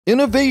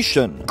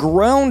Innovation,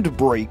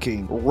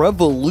 groundbreaking,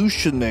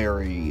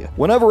 revolutionary.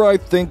 Whenever I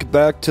think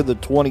back to the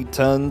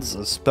 2010s,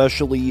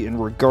 especially in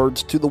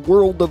regards to the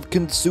world of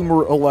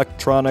consumer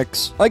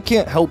electronics, I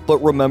can't help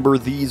but remember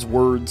these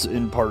words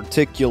in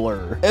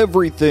particular.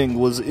 Everything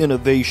was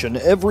innovation,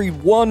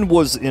 everyone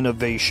was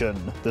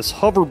innovation. This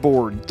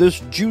hoverboard, this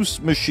juice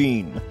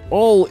machine,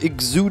 all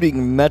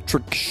exuding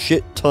metric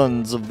shit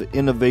tons of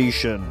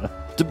innovation.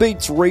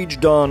 Debates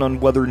raged on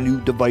whether new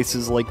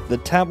devices like the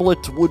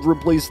tablet would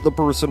replace the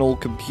personal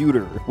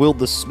computer. Will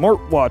the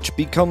smartwatch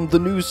become the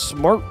new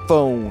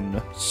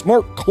smartphone?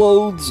 Smart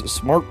clothes,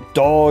 smart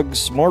dogs,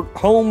 smart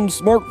homes,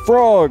 smart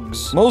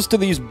frogs. Most of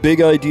these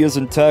big ideas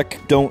in tech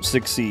don't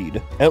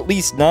succeed, at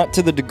least not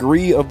to the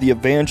degree of the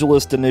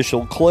evangelist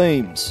initial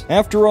claims.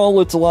 After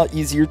all, it's a lot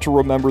easier to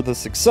remember the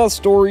success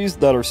stories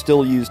that are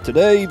still used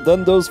today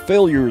than those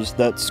failures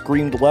that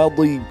screamed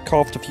loudly,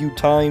 coughed a few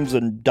times,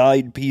 and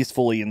died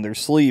peacefully in their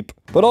sleep.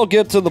 But I'll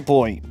get to the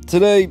point.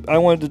 Today, I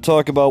wanted to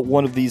talk about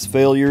one of these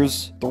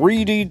failures,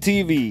 3D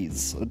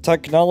TVs, a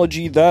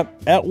technology that,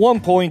 at one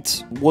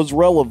point, was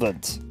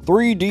relevant.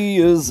 3D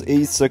is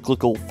a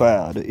cyclical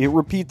fad. It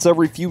repeats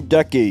every few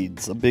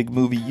decades. A big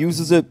movie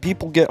uses it,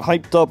 people get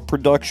hyped up,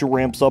 production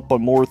ramps up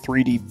on more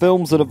 3D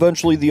films, and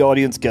eventually the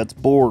audience gets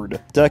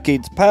bored.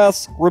 Decades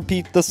pass,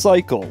 repeat the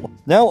cycle.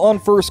 Now, on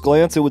first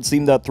glance, it would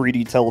seem that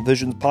 3D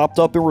televisions popped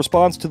up in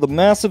response to the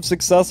massive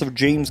success of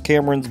James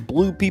Cameron's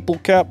Blue People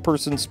Cat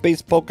Person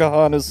Space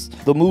Pocahontas,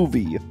 the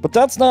movie. But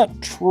that's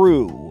not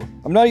true.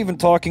 I'm not even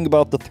talking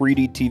about the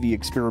 3D TV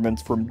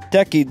experiments from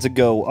decades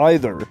ago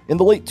either. In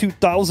the late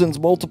 2000s,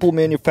 multiple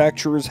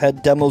manufacturers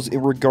had demos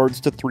in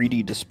regards to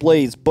 3D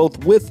displays,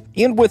 both with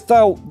and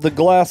without the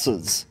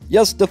glasses.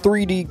 Yes, the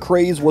 3D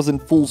craze was in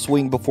full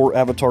swing before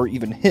Avatar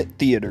even hit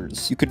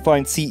theaters. You could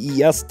find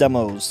CES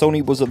demos,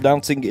 Sony was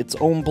announcing its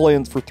own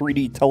plans for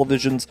 3D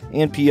televisions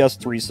and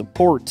PS3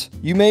 support.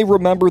 You may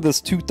remember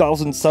this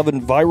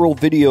 2007 viral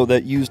video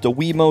that used a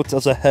Wiimote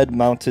as a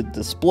head-mounted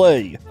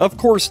display. Of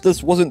course,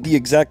 this wasn't the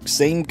exact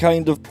same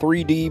kind of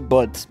 3D,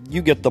 but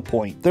you get the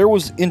point. There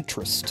was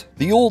interest.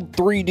 The old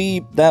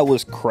 3D, that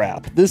was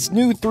crap. This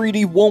new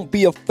 3D won't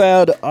be a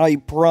fad, I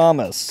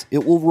promise.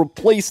 It will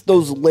replace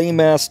those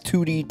lame-ass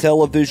 2D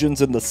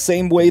televisions in the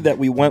same way that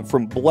we went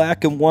from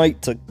black and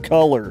white to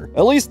color.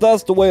 At least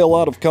that's the way a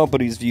lot of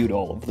companies viewed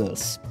all of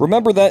this.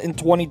 Remember that in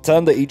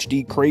 2010 the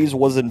HD craze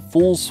was in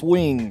full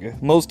swing.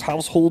 Most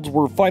households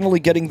were finally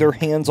getting their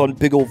hands on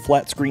big old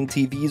flat screen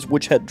TVs,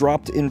 which had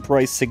dropped in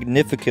price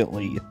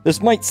significantly.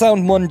 This might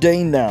sound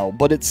mundane now,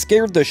 but it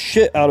scared the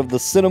shit out of the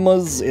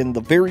cinemas and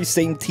the very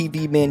same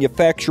TV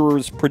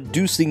manufacturers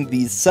producing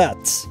these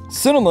sets.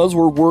 Cinemas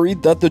were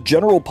worried that the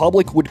general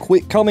public would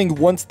quit coming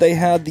once they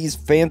had these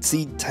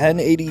fancy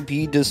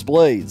 1080p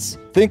displays.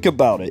 Think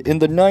about it, in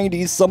the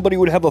 90s somebody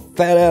would have a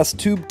fat-ass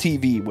tube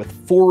TV with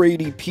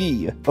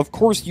 480p. Of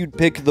course you'd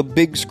pick the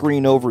big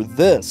screen over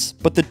this,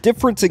 but the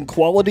difference in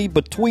quality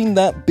between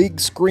that big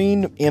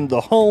screen and the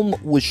home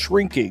was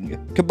shrinking.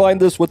 Combine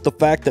this with the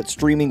fact that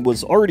streaming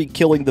was already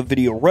killing the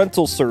video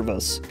rental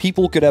service.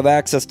 People could have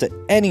access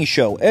to any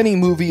show, any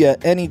movie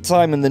at any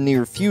time in the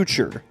near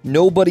future.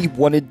 Nobody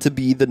wanted to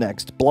be the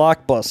next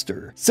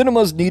blockbuster.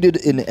 Cinemas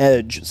needed an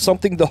edge,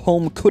 something the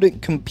home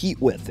couldn't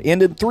compete with,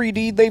 and in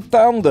 3D they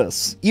found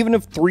this. Even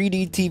if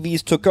 3D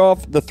TVs took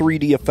off, the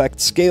 3D effect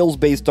scales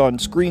based on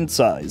screen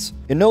size,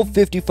 and no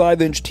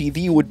 55-inch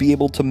TV would be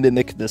able to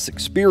mimic this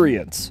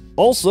experience.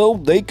 Also,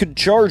 they could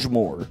charge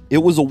more. It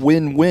was a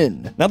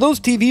win-win. Now, those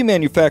TV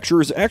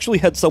manufacturers actually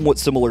had somewhat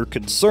similar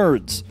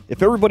concerns.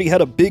 If everybody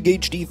had a big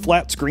HD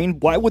flat screen,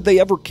 why would they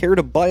ever care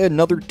to buy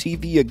another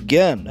TV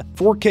again?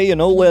 4K and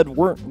OLED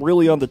weren't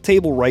really on the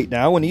table right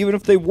now, and even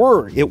if they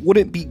were, it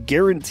wouldn't be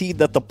guaranteed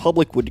that the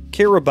public would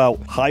care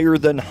about higher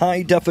than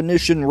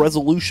high-definition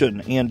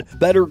resolution and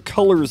better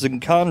colors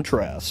and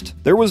contrast.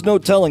 There was no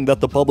telling that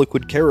the public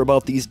would care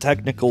about these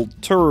technical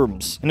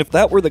terms, and if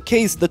that were the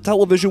case, the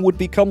television would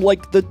become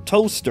like the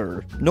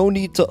toaster. No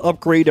need to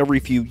upgrade every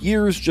few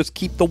years, just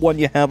keep the one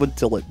you have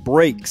until it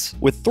breaks.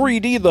 With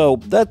 3D though,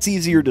 that's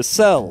easier to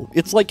sell.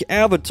 It's like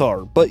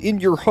Avatar, but in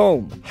your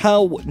home.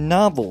 How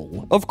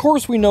novel. Of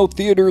course we know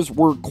theaters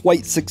were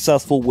quite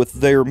successful with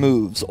their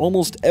moves.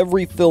 Almost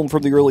every film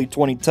from the early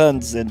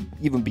 2010s and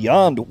even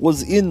beyond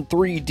was in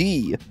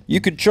 3D. You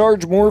could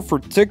charge more for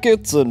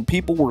tickets and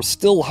people were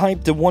still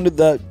hyped and wanted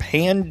that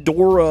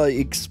Pandora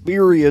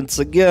experience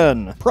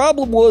again.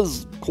 Problem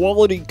was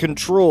quality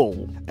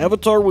control.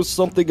 Avatar was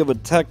something of a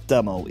tech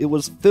demo. It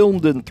was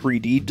filmed in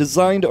 3D,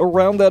 designed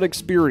around that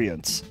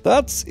experience.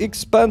 That's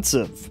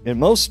expensive, and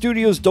most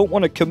studios don't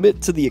want to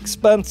commit to the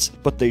expense,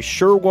 but they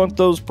sure want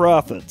those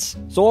profits.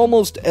 So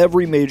almost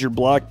every major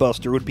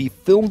blockbuster would be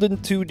filmed in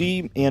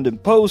 2D and in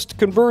post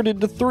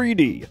converted to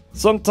 3D.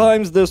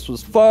 Sometimes this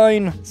was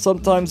fine,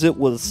 sometimes it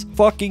was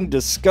fucking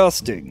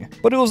disgusting,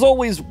 but it was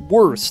always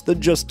worse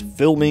than just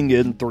filming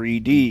in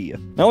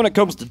 3D. Now when it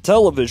comes to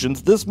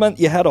televisions, this meant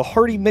you had a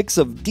hearty dirty mix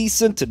of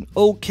decent and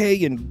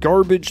okay and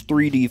garbage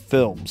 3D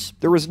films.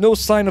 There was no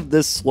sign of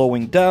this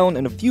slowing down,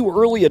 and a few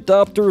early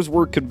adopters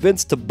were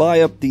convinced to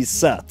buy up these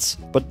sets,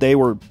 but they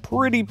were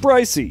pretty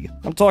pricey.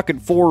 I'm talking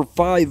 $4,000,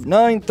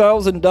 $5,000,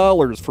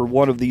 $9,000 for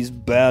one of these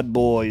bad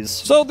boys.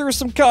 So there's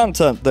some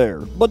content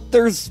there, but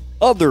there's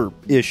other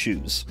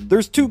issues.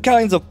 There's two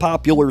kinds of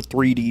popular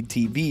 3D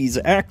TVs,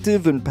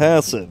 active and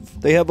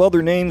passive. They have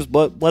other names,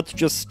 but let's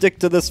just stick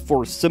to this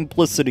for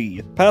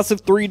simplicity.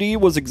 Passive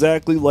 3D was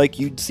exactly like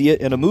you'd see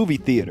it in a movie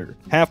theater.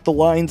 Half the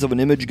lines of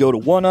an image go to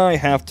one eye,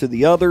 half to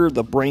the other,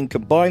 the brain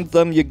combines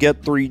them, you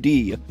get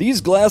 3D.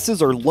 These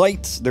glasses are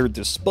light, they're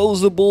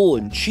disposable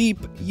and cheap.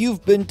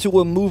 You've been to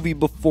a movie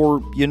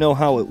before, you know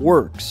how it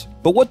works.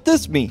 But what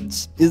this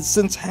means is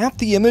since half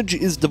the image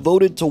is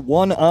devoted to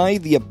one eye,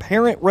 the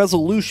apparent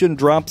resolution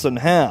drops in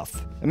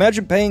half.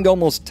 Imagine paying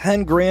almost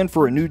 10 grand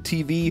for a new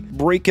TV,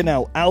 breaking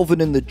out Alvin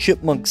and the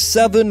Chipmunks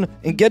 7,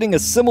 and getting a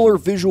similar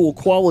visual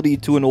quality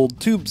to an old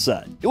tube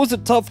set. It was a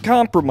tough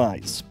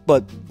compromise,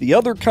 but the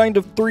other kind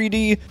of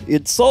 3D,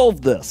 it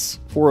solved this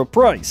for a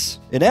price.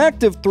 In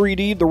active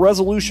 3D, the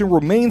resolution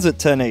remains at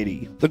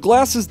 1080. The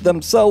glasses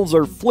themselves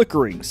are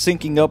flickering,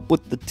 syncing up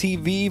with the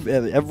TV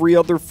at every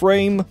other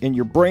frame, and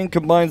your brain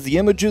combines the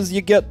images,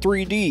 you get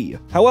 3D.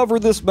 However,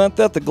 this meant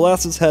that the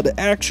glasses had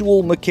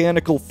actual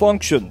mechanical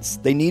functions.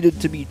 They needed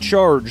to be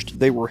charged,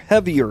 they were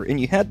heavier, and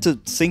you had to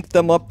sync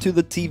them up to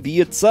the TV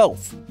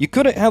itself. You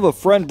couldn't have a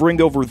friend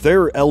bring over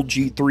their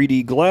LG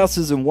 3D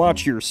glasses and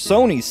watch your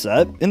Sony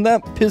set, and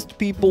that pissed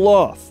people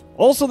off.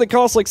 Also, they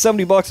cost like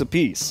 $70 a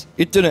piece.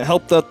 It didn't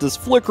help that this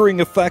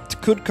flickering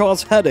effect could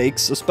cause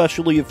headaches,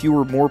 especially if you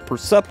were more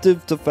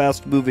perceptive to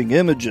fast-moving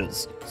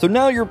images. So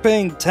now you're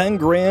paying 10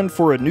 grand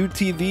for a new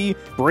TV,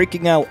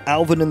 breaking out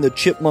Alvin and the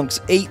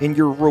Chipmunks 8, and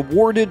you're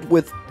rewarded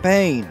with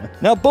pain.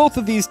 Now both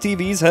of these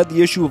TVs had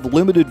the issue of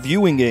limited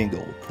viewing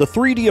angle. The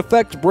 3D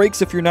effect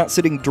breaks if you're not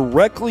sitting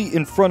directly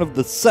in front of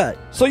the set,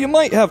 so you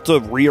might have to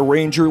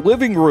rearrange your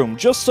living room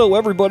just so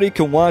everybody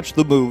can watch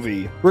the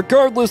movie.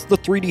 Regardless, the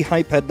 3D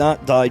hype had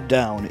not died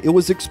down. It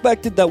was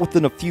expected that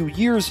within a few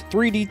years,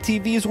 3D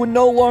TVs would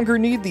no longer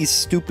need these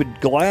stupid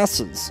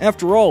glasses.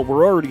 After all,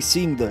 we're already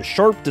seeing the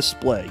sharp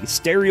display,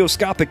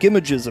 stereoscopic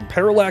images and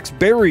parallax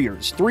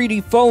barriers,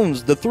 3D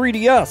phones, the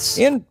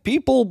 3DS, and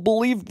people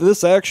believed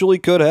this actually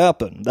could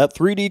happen, that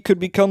 3D could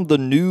become the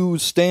new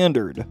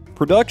standard.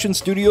 Production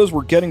studios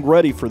were getting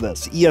ready for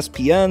this.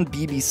 ESPN,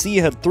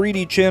 BBC had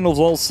 3D channels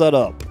all set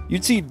up.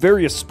 You'd see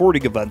various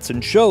sporting events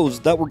and shows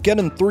that were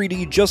getting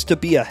 3D just to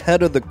be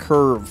ahead of the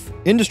curve.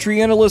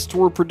 Industry analysts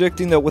were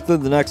predicting that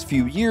within the next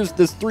few years,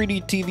 this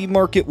 3D TV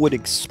market would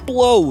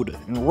explode,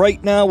 and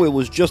right now it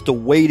was just a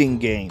waiting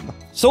game.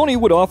 Sony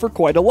would offer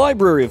quite a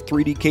library of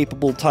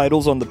 3D-capable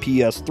titles on the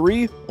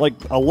PS3, like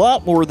a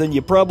lot more than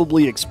you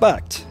probably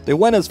expect. They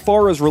went as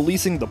far as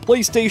releasing the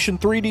PlayStation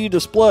 3D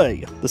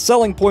display. The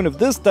selling point of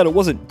this that it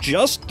wasn't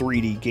just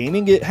 3D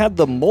gaming, it had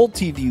the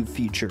multi-view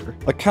feature,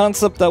 a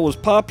concept that was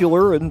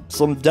popular in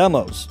some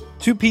demos.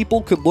 Two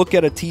people could look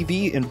at a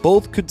TV and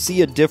both could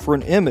see a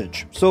different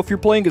image. So if you're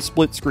playing a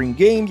split-screen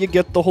game, you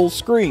get the whole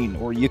screen,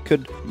 or you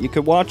could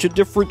watch a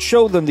different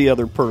show than the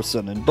other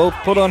person and both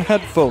put on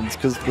headphones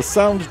because the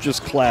sound's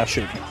just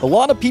clashing. A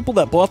lot of people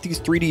that bought these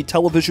 3D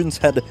televisions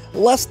had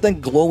less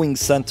than glowing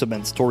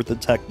sentiments toward the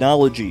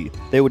technology.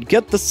 They would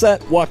get the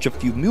set, watch a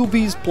few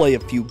movies, play a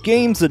few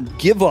games, and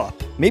give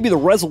up. Maybe the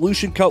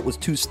resolution cut was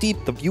too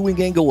steep, the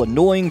viewing angle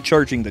annoying,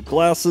 charging the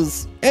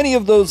glasses. Any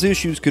of those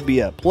issues could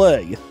be at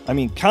play. I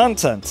mean,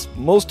 content,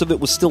 most of it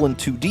was still in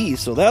 2D,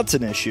 so that's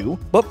an issue.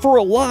 But for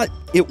a lot,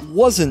 it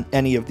wasn't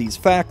any of these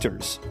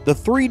factors. The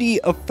 3D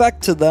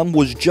effect to them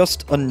was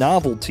just a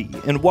novelty,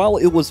 and while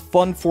it was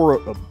fun for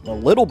a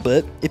little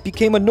bit, it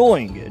became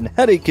annoying and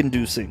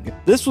headache-inducing.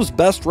 This was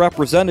best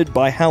represented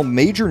by how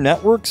major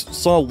networks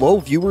saw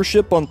low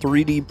viewership on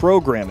 3D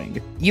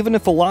programming. Even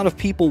if a lot of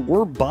people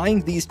were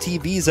buying these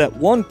TVs at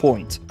one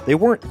point, they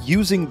weren't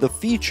using the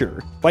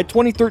feature. By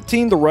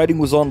 2013, the writing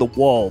was on the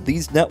wall.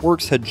 These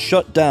networks had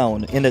shut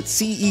down, and at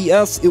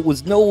CES, it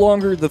was no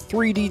longer the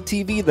 3D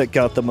TV that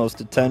got the most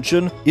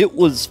attention. It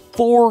was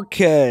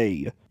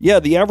 4K. Yeah,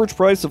 the average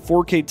price of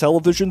 4K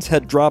televisions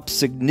had dropped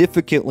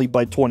significantly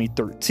by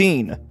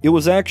 2013. It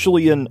was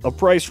actually in a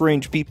price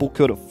range people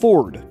could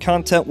afford.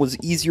 Content was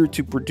easier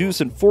to produce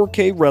in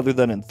 4K rather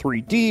than in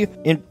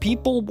 3D, and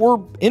people were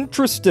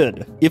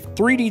interested. If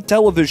 3D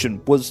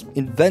television was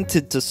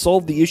invented to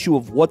solve the issue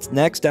of what's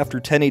next after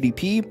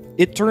 1080p,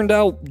 it turned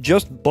out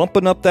just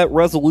bumping up that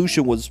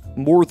resolution was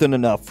more than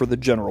enough for the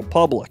general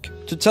public.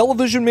 To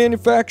television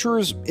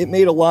manufacturers, it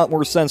made a lot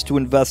more sense to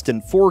invest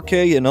in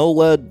 4K and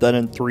OLED, then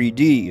in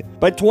 3D.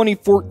 By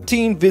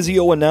 2014,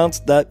 Vizio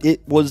announced that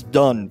it was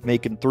done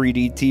making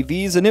 3D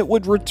TVs and it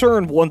would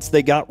return once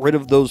they got rid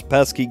of those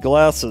pesky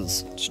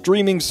glasses.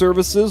 Streaming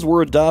services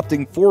were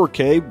adopting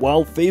 4K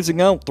while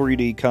phasing out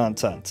 3D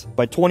content.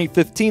 By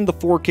 2015, the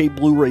 4K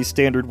Blu-ray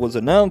standard was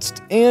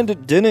announced, and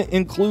it didn't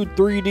include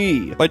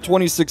 3D. By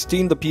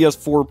 2016, the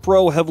PS4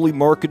 Pro heavily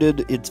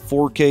marketed its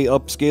 4K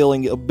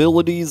upscaling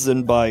abilities,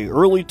 and by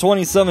early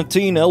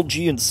 2017,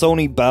 LG and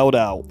Sony bowed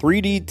out.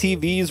 3D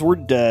TVs were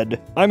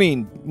dead. I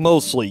mean,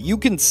 mostly. You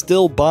can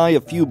still buy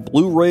a few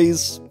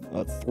Blu-rays,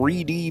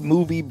 3D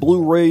movie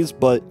Blu-rays,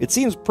 but it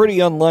seems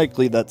pretty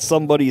unlikely that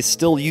somebody is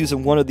still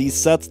using one of these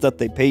sets that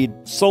they paid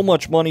so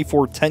much money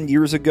for 10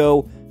 years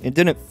ago and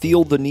didn't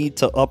feel the need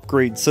to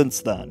upgrade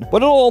since then.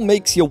 But it all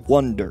makes you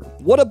wonder,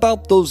 what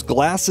about those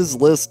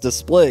glasses-less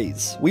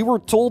displays? We were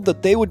told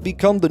that they would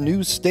become the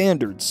new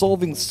standard,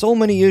 solving so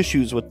many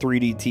issues with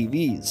 3D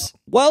TVs.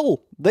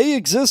 Well, they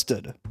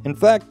existed. In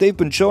fact, they've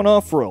been shown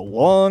off for a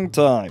long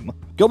time.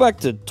 Go back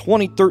to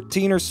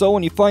 2013 or so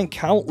and you find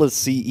countless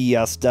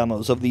CES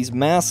demos of these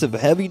massive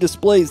heavy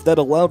displays that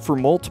allowed for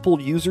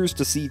multiple users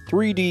to see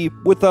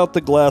 3D without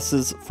the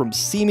glasses from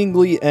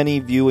seemingly any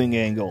viewing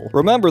angle.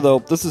 Remember though,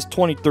 this is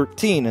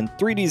 2013 and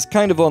 3D's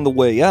kind of on the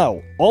way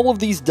out. All of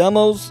these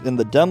demos and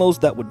the demos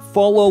that would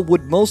follow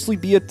would mostly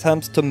be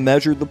attempts to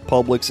measure the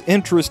public's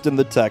interest in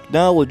the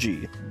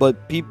technology,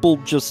 but people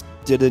just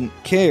didn't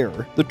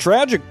care. The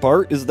tragic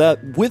part is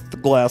that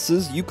with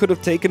glasses, you could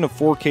have taken a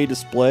 4K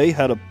display,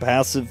 had a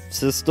passive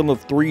system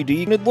of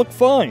 3D, and it looked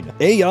fine.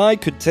 AI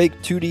could take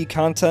 2D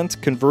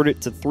content, convert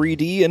it to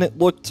 3D, and it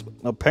looked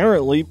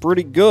apparently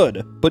pretty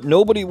good. But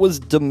nobody was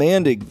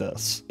demanding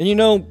this. And you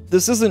know,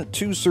 this isn't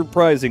too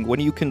surprising when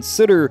you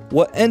consider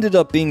what ended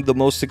up being the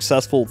most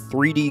successful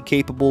 3D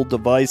capable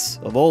device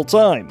of all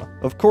time.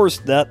 Of course,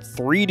 that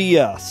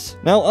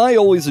 3DS. Now, I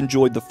always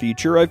enjoyed the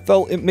feature. I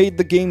felt it made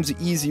the games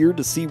easier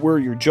to see where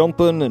you're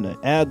jumping and it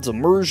adds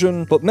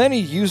immersion, but many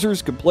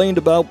users complained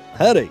about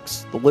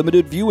headaches, the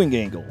limited viewing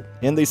angle,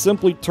 and they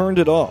simply turned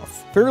it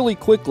off. Fairly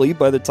quickly,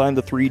 by the time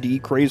the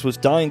 3D craze was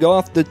dying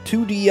off, the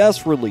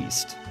 2DS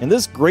released, and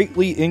this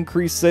greatly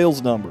increased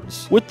sales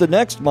numbers. With the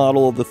next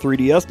model of the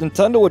 3DS,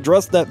 Nintendo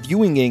addressed that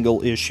viewing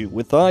angle issue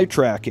with eye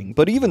tracking,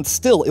 but even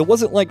still, it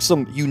wasn't like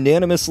some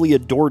unanimously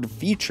adored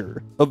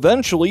feature.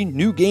 Eventually,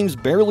 new games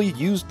barely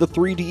used the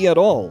 3D at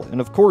all, and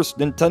of course,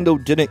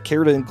 Nintendo didn't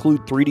care to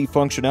include 3D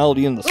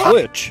functionality in the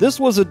Switch. This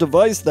was a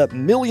device that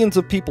millions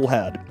of people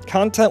had.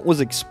 Content was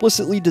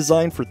explicitly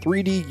designed for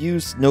 3D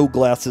use, no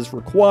glasses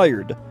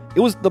required. It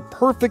was the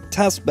perfect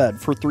testbed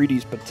for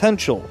 3D's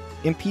potential,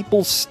 and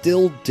people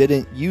still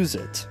didn't use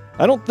it.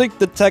 I don't think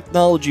the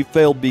technology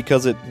failed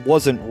because it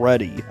wasn't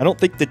ready. I don't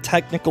think the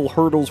technical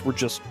hurdles were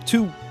just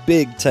too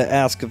big to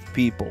ask of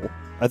people.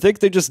 I think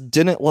they just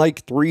didn't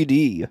like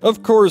 3D.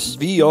 Of course,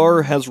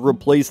 VR has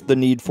replaced the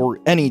need for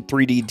any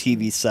 3D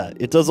TV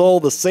set. It does all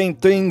the same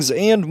things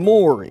and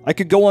more. I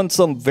could go on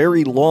some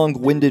very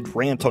long-winded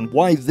rant on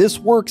why this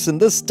works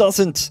and this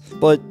doesn't,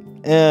 but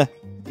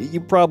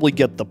you probably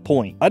get the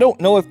point. I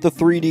don't know if the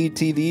 3D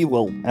TV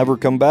will ever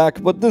come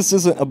back, but this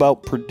isn't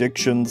about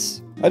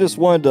predictions. I just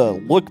wanted to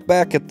look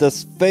back at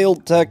this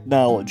failed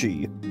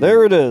technology.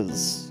 There it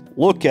is.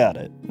 Look at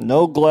it.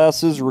 No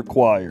glasses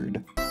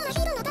required.